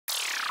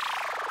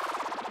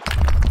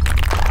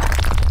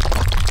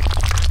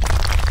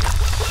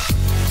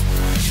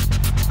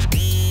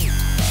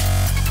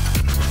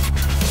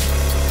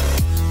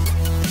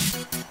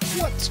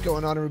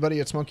going on, everybody?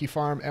 It's Monkey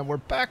Farm, and we're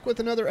back with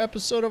another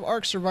episode of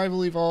ARK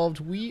Survival Evolved.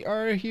 We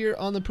are here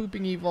on the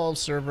Pooping Evolved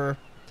server.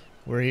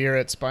 We're here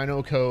at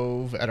Spino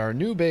Cove at our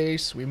new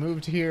base. We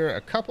moved here a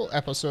couple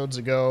episodes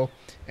ago,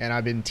 and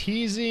I've been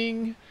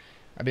teasing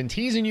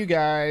you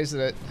guys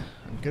that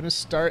I'm gonna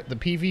start the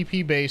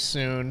PvP base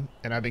soon,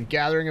 and I've been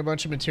gathering a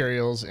bunch of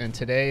materials, and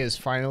today is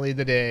finally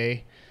the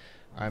day.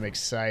 I'm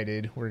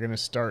excited. We're gonna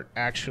start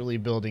actually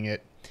building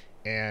it.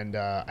 And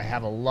I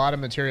have a lot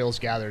of materials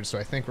gathered, so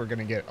I think we're going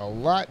to get a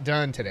lot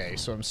done today.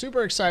 So I'm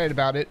super excited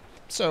about it.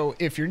 So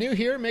if you're new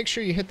here, make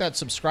sure you hit that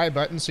subscribe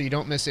button so you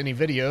don't miss any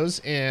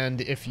videos. And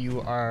if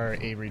you are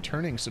a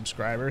returning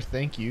subscriber,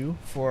 thank you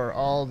for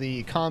all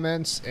the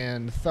comments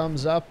and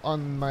thumbs up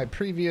on my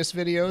previous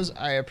videos.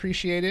 I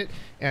appreciate it.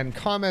 And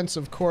comments,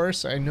 of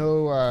course. I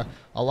know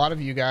a lot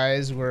of you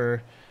guys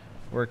were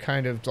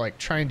kind of like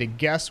trying to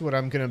guess what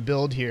I'm going to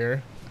build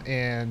here.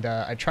 And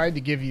I tried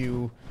to give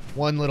you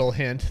one little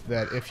hint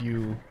that if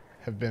you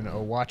have been a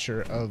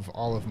watcher of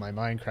all of my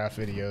Minecraft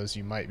videos,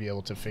 you might be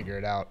able to figure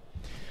it out.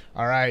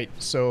 Alright,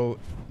 so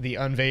the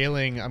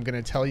unveiling, I'm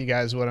going to tell you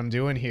guys what I'm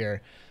doing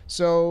here.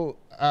 So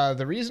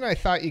the reason I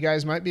thought you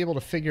guys might be able to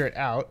figure it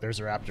out,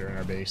 there's a raptor in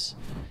our base,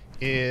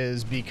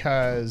 is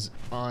because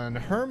on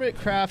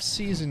Hermitcraft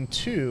Season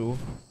 2,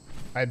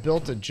 I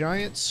built a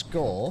giant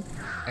skull,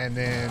 and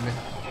then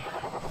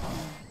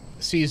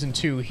Season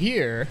 2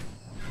 here,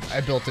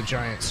 I built a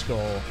giant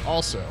skull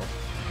also,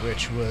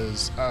 which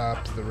was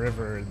up the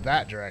river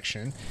that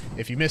direction.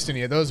 If you missed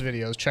any of those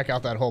videos, check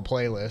out that whole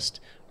playlist.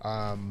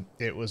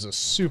 It was a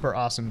super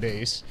awesome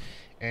base,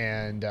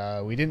 and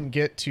we didn't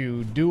get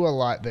to do a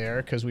lot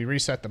there because we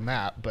reset the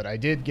map, but I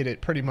did get it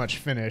pretty much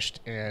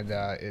finished, and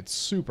it's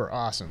super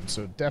awesome,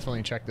 so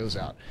definitely check those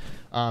out.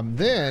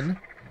 Then,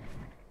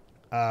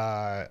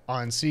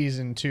 on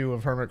Season 2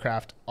 of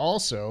Hermitcraft,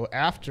 also,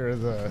 after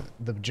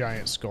the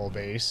giant skull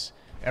base,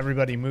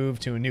 everybody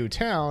moved to a new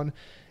town.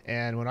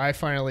 And when I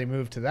finally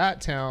moved to that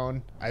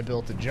town, I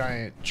built a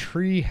giant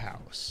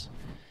treehouse.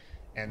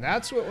 And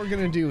that's what we're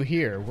going to do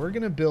here. We're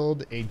going to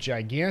build a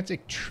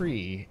gigantic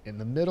tree in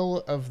the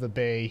middle of the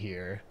bay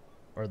here,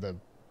 or the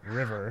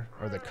river,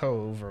 or the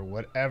cove, or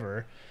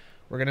whatever.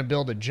 We're going to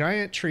build a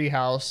giant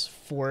treehouse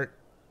fort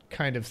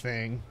kind of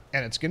thing,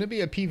 and it's going to be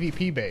a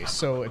PvP base.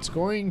 So it's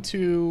going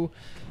to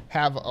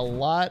have a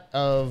lot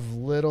of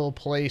little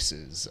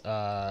places.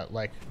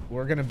 Like,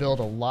 we're going to build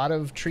a lot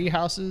of tree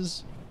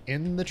houses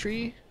in the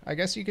tree, I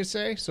guess you could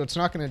say. So it's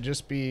not going to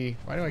just be...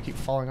 Why do I keep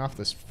falling off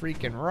this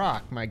freaking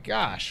rock? My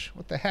gosh,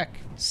 what the heck?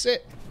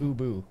 Sit,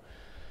 Ubu.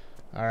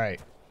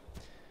 Alright.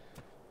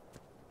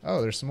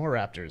 Oh, there's some more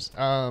raptors.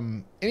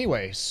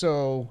 Anyway,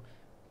 so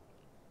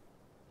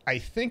I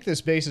think this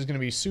base is going to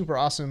be super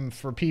awesome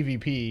for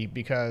PvP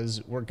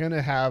because we're going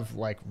to have,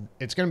 like...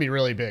 It's going to be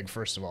really big,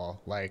 first of all.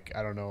 Like,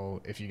 I don't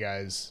know if you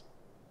guys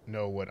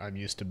know what I'm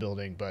used to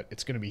building, but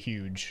it's going to be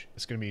huge.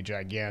 It's going to be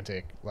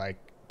gigantic. Like,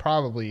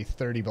 probably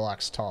 30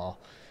 blocks tall,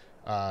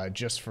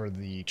 just for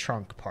the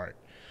trunk part.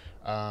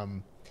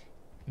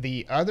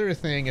 The other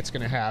thing it's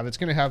going to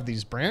have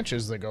these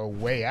branches that go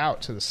way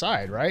out to the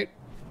side, right?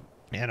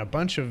 And a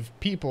bunch of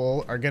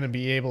people are going to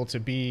be able to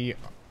be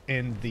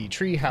in the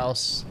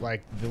treehouse,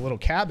 like the little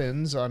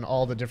cabins on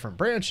all the different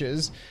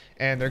branches,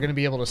 and they're going to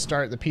be able to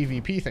start the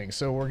PvP thing.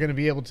 So we're going to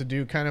be able to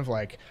do kind of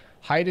like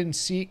hide and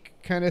seek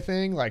kind of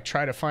thing, like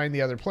try to find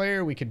the other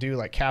player. We could do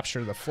like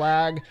capture the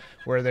flag,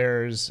 where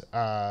there's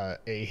a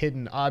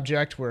hidden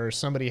object where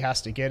somebody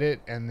has to get it,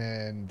 and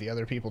then the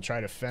other people try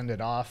to fend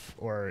it off,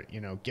 or,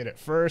 you know, get it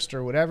first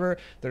or whatever.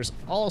 There's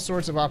all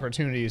sorts of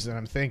opportunities that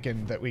I'm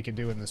thinking that we could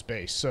do in this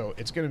base. So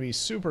it's going to be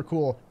super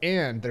cool.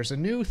 And there's a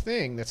new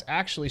thing that's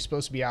actually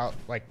supposed to be out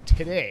like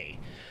today.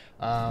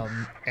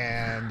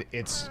 And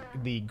it's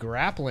the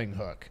grappling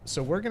hook.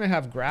 So we're going to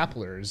have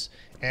grapplers,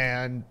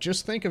 and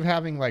just think of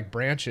having like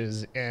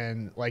branches,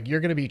 and like you're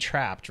going to be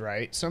trapped,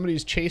 right?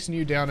 Somebody's chasing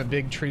you down a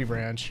big tree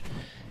branch,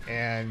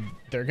 and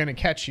they're going to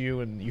catch you,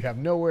 and you have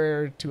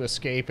nowhere to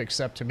escape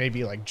except to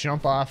maybe like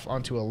jump off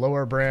onto a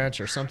lower branch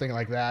or something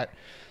like that.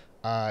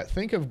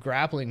 Think of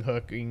grappling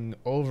hooking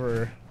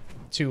over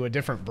to a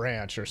different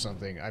branch or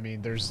something. I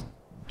mean, there's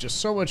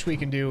just so much we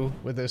can do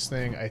with this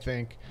thing, I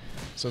think.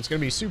 So it's going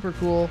to be super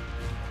cool.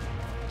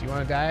 Do you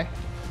want to die?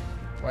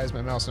 Why is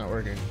my mouse not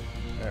working?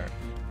 There.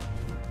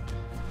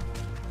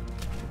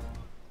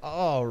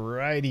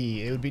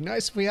 Alrighty. It would be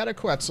nice if we had a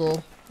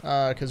Quetzal,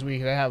 because we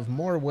could have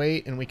more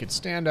weight and we could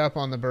stand up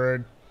on the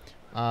bird.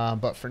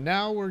 But for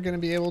now, we're going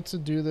to be able to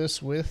do this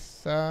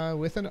with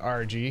an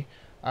RG.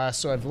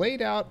 So I've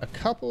laid out a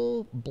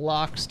couple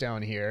blocks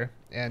down here,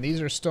 and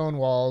these are stone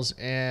walls.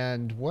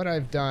 And what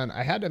I've done,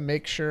 I had to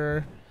make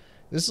sure...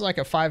 This is like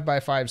a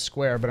 5x5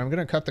 square, but I'm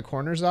going to cut the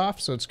corners off,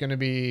 so it's going to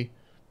be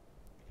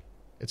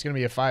a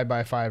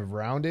 5x5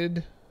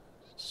 rounded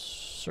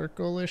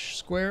circle-ish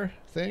square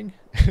thing.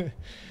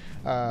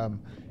 The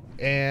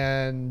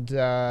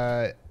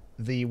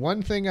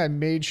one thing I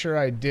made sure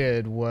I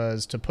did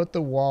was to put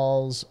the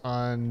walls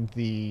on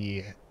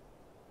the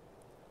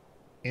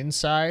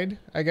inside,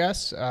 I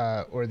guess,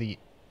 or the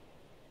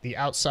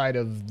outside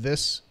of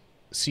this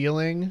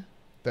ceiling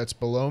that's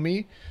below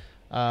me.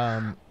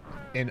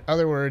 In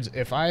other words,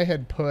 if I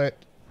had put,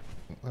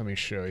 let me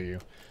show you.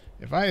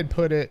 If I had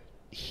put it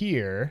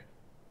here,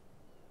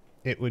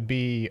 it would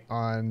be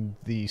on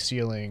the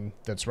ceiling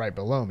that's right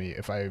below me.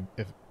 If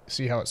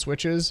see how it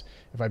switches?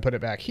 If I put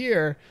it back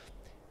here,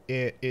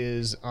 it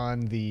is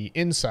on the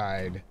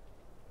inside.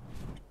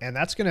 And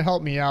that's going to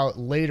help me out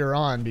later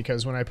on,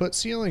 because when I put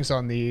ceilings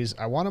on these,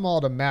 I want them all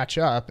to match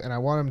up and I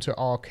want them to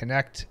all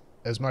connect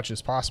as much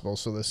as possible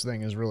so this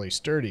thing is really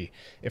sturdy.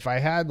 If I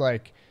had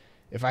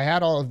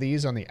all of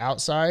these on the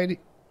outside,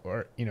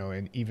 or, you know,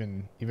 and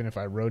even if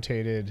I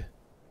rotated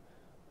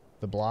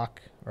the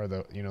block or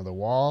the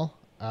wall,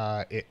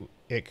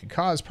 it could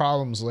cause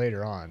problems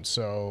later on.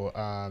 So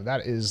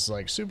that is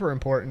like super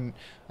important.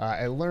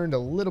 I learned a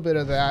little bit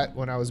of that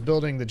when I was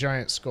building the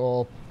giant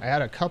skull. I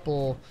had a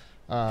couple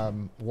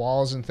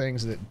walls and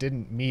things that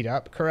didn't meet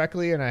up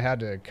correctly, and I had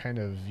to kind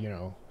of, you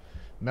know,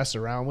 mess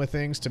around with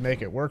things to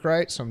make it work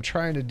right. So I'm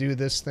trying to do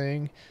this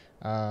thing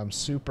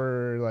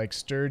super like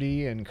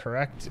sturdy and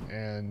correct,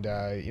 and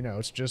you know,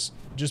 it's just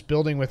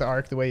building with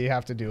ARK the way you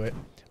have to do it.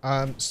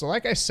 So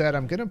like I said,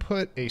 I'm gonna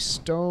put a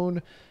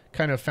stone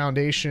kind of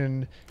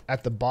foundation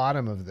at the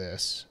bottom of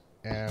this,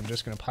 and I'm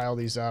just gonna pile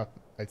these up.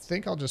 I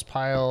think I'll just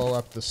pile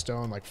up the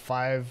stone like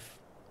five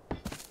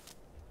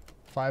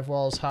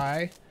walls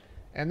high,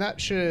 and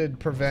that should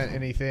prevent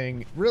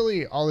anything.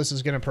 Really, all this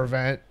is going to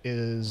prevent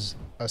is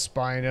a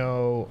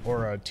Spino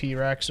or a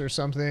T-Rex or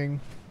something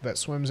that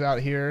swims out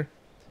here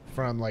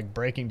from like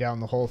breaking down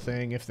the whole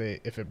thing if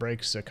it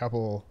breaks a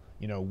couple,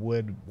 you know,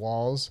 wood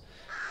walls.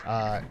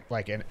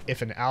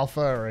 If an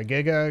Alpha or a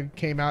Giga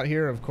came out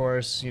here, of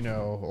course, you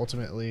know,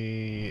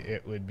 ultimately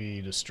it would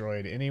be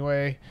destroyed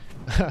anyway,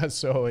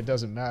 so it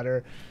doesn't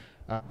matter.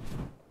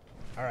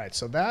 All right,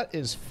 so that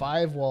is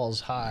 5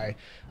 walls high.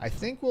 I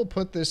think we'll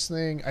put this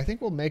thing, I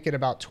think we'll make it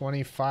about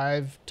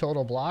 25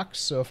 total blocks.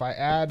 So if I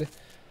add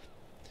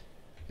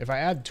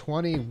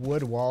 20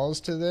 wood walls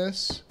to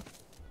this,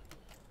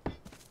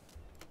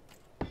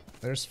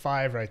 there's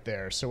 5 right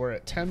there. So we're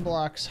at 10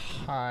 blocks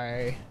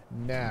high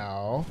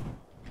now.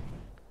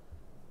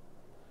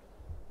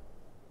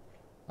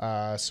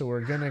 So we're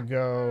gonna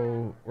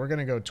go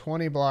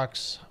 20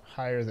 blocks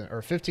higher than,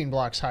 or 15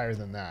 blocks higher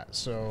than that.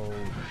 So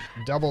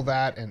double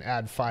that and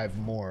add 5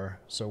 more.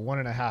 So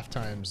 1.5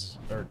 times,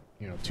 or,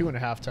 you know,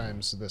 2.5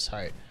 times this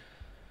height.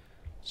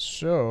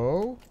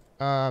 So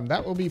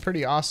that will be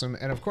pretty awesome.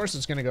 And of course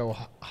it's going to go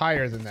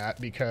higher than that,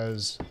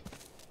 because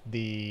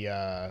the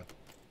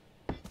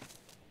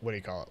what do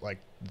you call it,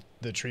 like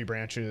the tree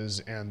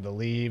branches and the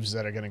leaves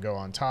that are going to go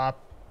on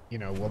top, you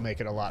know, will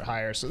make it a lot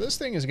higher. So this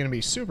thing is going to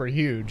be super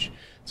huge.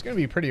 It's going to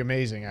be pretty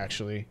amazing,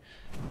 actually.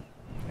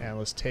 And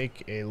let's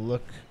take a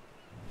look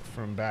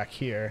from back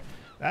here.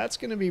 That's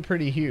going to be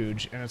pretty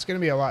huge, and it's going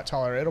to be a lot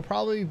taller. It'll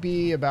probably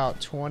be about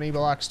 20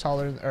 blocks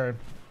taller, or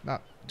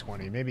not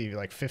 20, maybe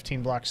like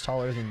 15 blocks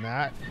taller than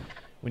that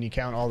when you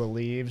count all the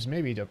leaves,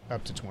 maybe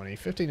up to 20,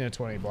 15 to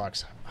 20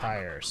 blocks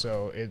higher.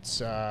 So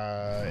it's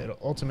it'll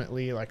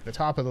ultimately, like, the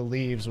top of the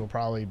leaves will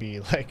probably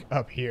be like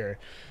up here.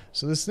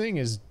 So this thing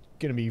is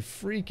gonna be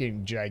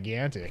freaking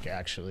gigantic.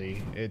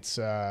 Actually, it's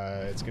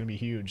gonna be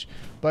huge.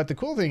 But the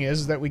cool thing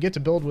is that we get to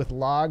build with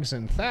logs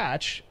and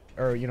thatch,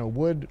 or, you know,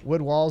 wood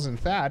walls and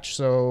thatch.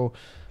 So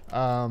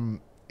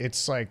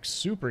it's like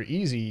super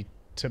easy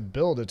to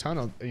build a ton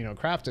of, you know,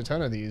 craft a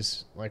ton of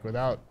these, like,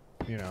 without,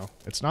 you know,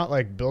 it's not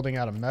like building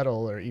out of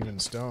metal or even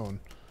stone.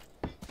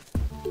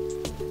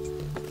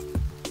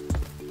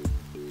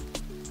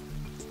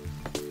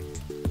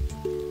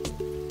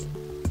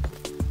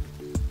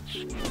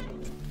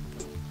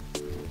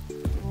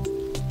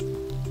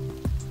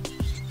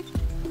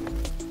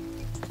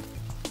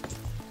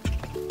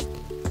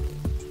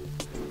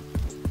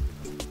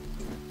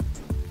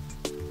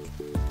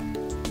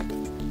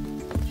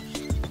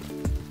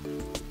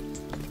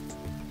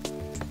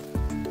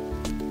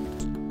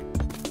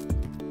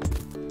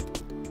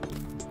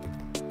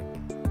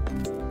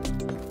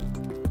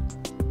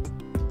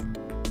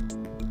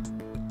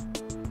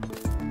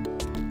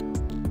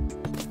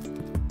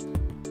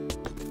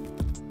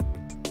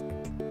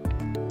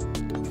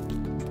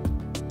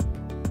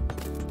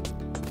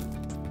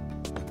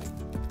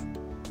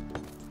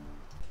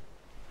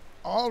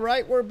 All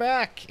right, we're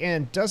back,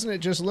 and doesn't it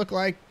just look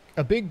like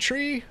a big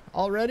tree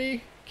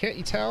already? Can't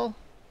you tell?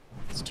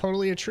 It's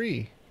totally a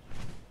tree.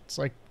 It's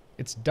like,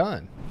 it's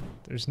done.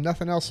 There's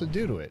nothing else to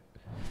do to it.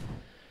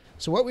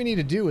 So what we need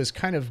to do is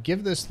kind of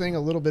give this thing a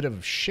little bit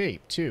of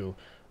shape too.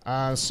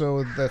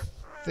 So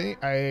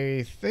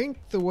I think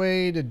the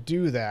way to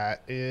do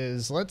that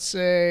is, let's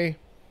say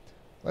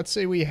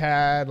we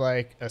had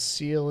like a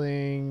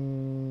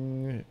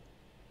ceiling.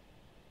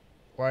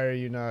 Why are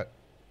you not?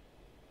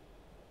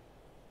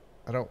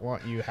 I don't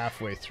want you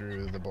halfway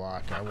through the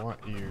block. I want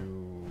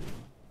you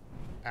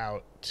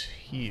out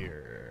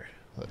here.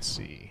 Let's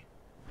see.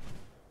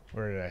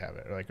 Where did I have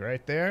it? Like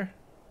right there?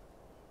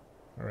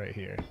 Or right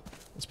here?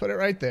 Let's put it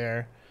right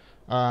there.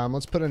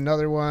 Let's put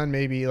another one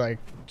maybe like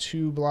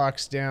 2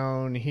 blocks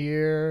down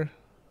here.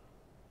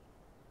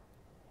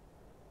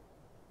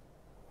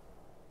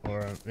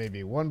 Or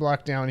maybe 1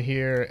 block down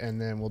here, and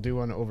then we'll do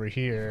one over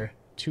here,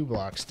 2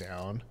 blocks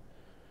down.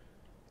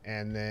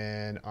 And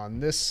then on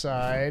this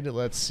side,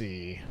 let's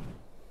see.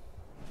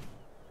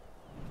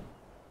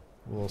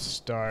 We'll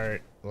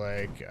start,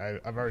 like,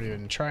 I've already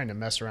been trying to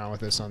mess around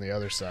with this on the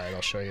other side.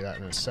 I'll show you that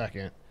in a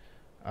second.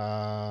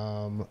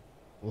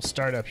 We'll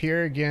start up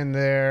here again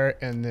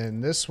there, and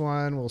then this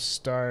one will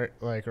start,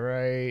 like,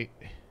 right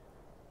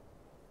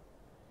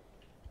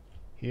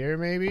here,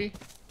 maybe?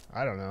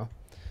 I don't know.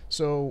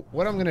 So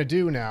what I'm going to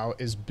do now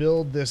is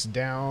build this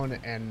down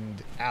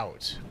and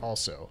out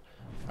also.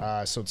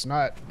 So it's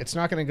not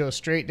going to go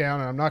straight down,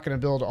 and I'm not going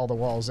to build all the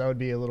walls. That would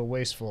be a little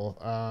wasteful.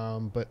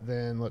 But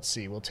then let's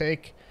see. We'll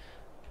take...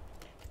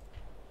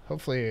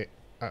 Hopefully...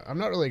 I'm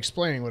not really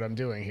explaining what I'm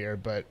doing here,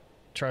 but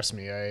trust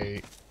me,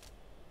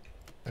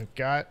 I've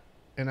got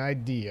an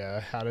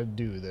idea how to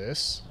do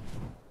this.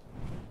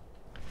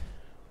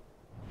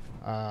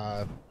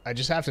 I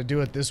just have to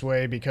do it this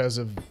way because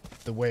of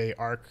the way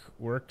ARK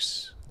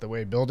works, the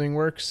way building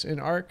works in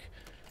ARK.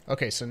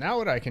 Okay, so now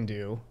what I can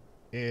do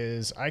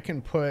is I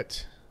can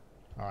put...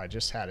 Oh, I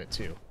just had it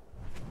too.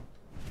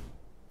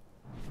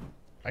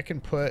 I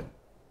can put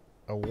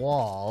a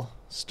wall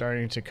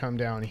starting to come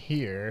down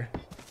here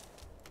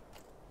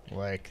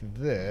like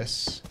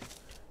this.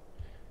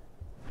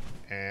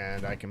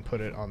 And I can put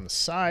it on the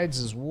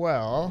sides as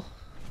well.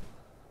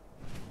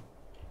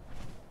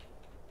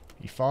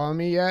 You follow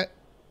me yet?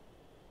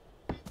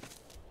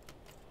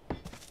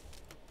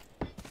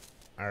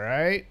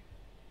 Alright.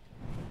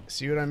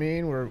 See what I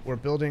mean? We're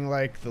building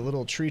like the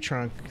little tree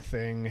trunk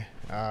thing,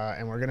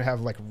 and we're gonna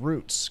have like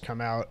roots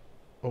come out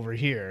over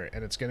here,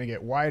 and it's gonna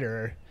get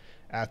wider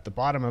at the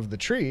bottom of the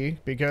tree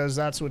because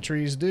that's what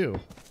trees do.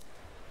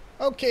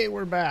 Okay,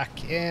 we're back,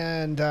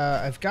 and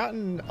I've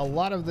gotten a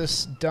lot of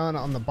this done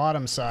on the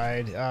bottom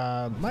side.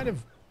 Might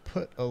have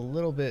put a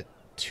little bit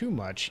too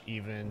much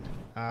even,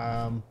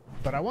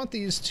 but I want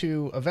these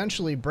to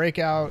eventually break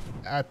out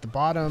at the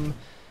bottom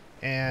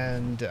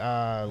and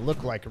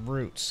look like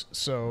roots.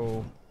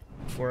 So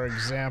for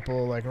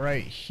example, like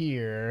right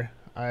here,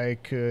 I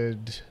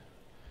could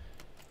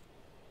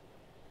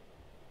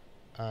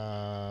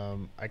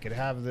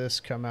have this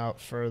come out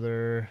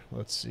further.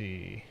 Let's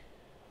see.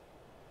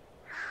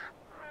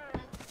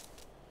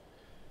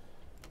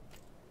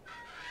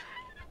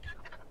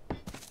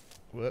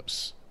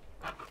 Whoops.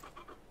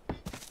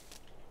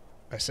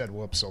 I said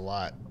whoops a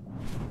lot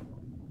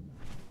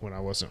when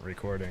I wasn't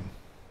recording.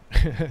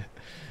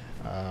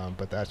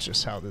 But that's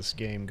just how this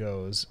game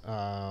goes.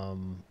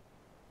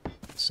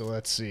 So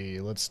let's see.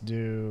 Let's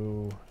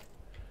do...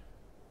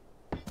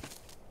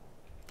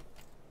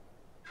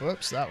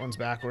 Whoops, that one's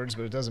backwards,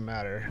 but it doesn't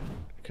matter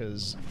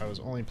because I was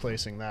only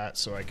placing that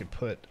so I could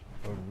put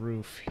a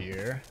roof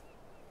here.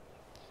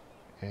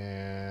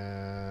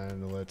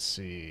 And let's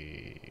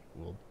see.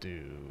 We'll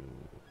do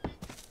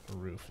a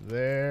roof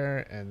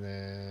there, and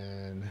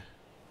then...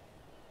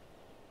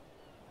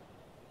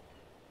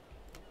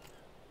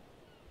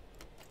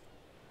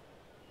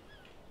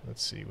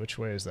 Let's see, which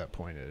way is that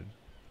pointed?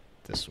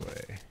 This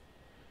way.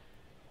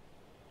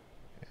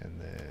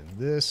 And then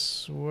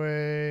this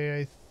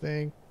way, I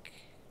think.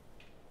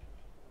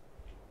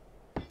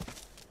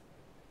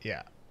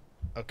 Yeah.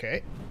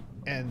 Okay.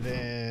 And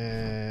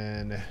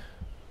then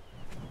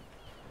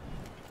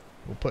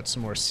we'll put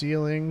some more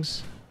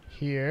ceilings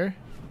here.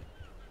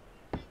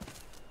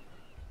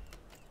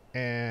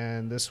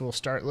 And this will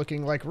start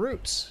looking like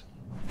roots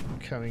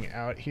coming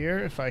out here.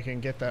 If I can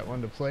get that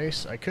one to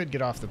place. I could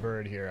get off the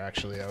bird here,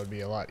 actually. That would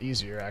be a lot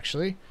easier,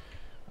 actually.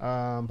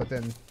 But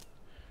then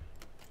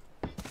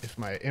if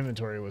my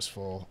inventory was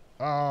full.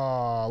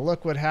 Oh,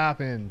 look what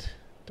happened.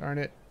 Darn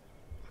it.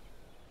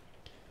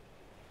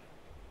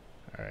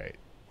 Alright,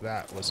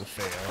 that was a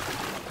fail.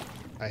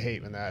 I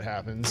hate when that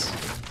happens.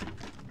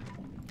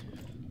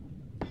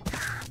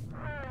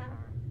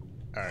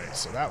 Alright,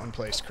 so that one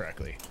placed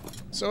correctly.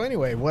 So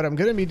anyway, what I'm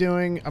going to be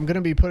doing, I'm going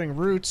to be putting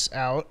roots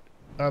out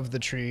of the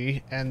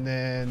tree, and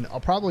then I'll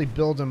probably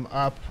build them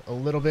up a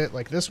little bit.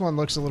 Like this one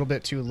looks a little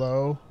bit too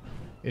low.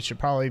 It should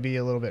probably be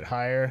a little bit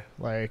higher.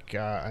 Like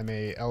I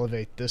may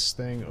elevate this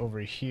thing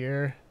over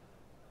here.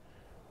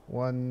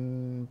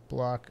 1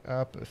 block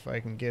up if I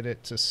can get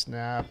it to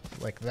snap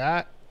like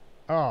that.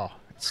 Oh,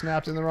 it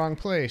snapped in the wrong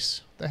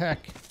place. What the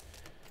heck?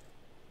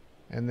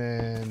 And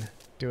then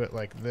do it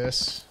like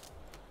this.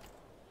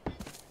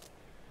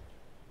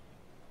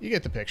 You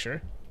get the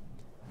picture.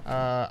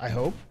 I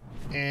hope.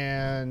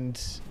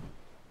 And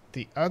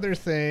the other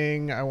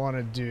thing I want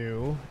to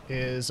do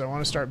is I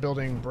want to start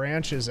building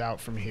branches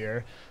out from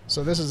here.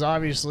 So this is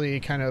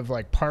obviously kind of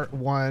like part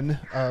 1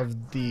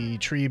 of the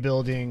tree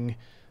building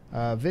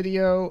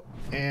video,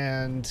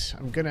 and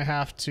I'm gonna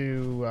have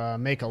to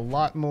make a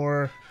lot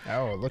more.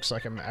 Oh, it looks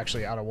like I'm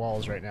actually out of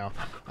walls right now.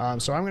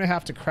 So I'm gonna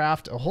have to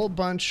craft a whole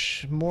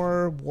bunch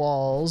more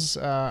walls.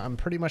 I'm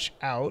pretty much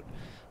out.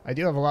 I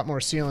do have a lot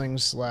more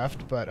ceilings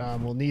left, but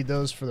we'll need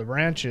those for the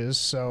branches.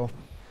 So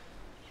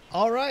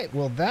All right,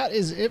 well, that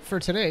is it for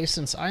today.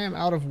 Since I am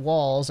out of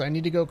walls, I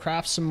need to go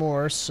craft some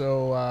more,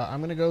 so I'm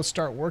going to go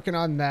start working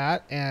on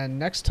that, and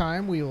next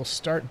time we will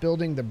start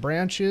building the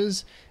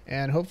branches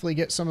and hopefully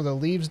get some of the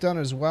leaves done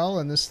as well,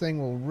 and this thing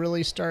will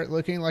really start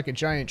looking like a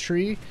giant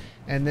tree,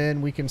 and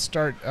then we can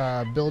start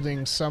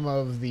building some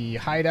of the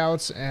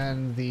hideouts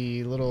and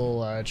the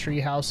little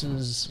tree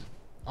houses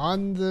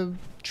on the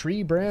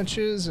tree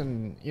branches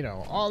and, you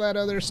know, all that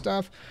other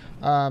stuff.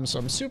 So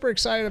I'm super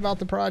excited about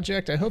the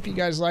project. I hope you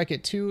guys like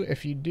it too.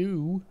 If you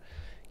do,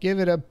 give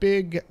it a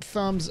big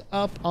thumbs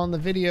up on the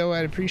video.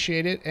 I'd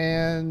appreciate it,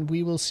 and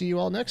we will see you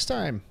all next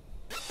time.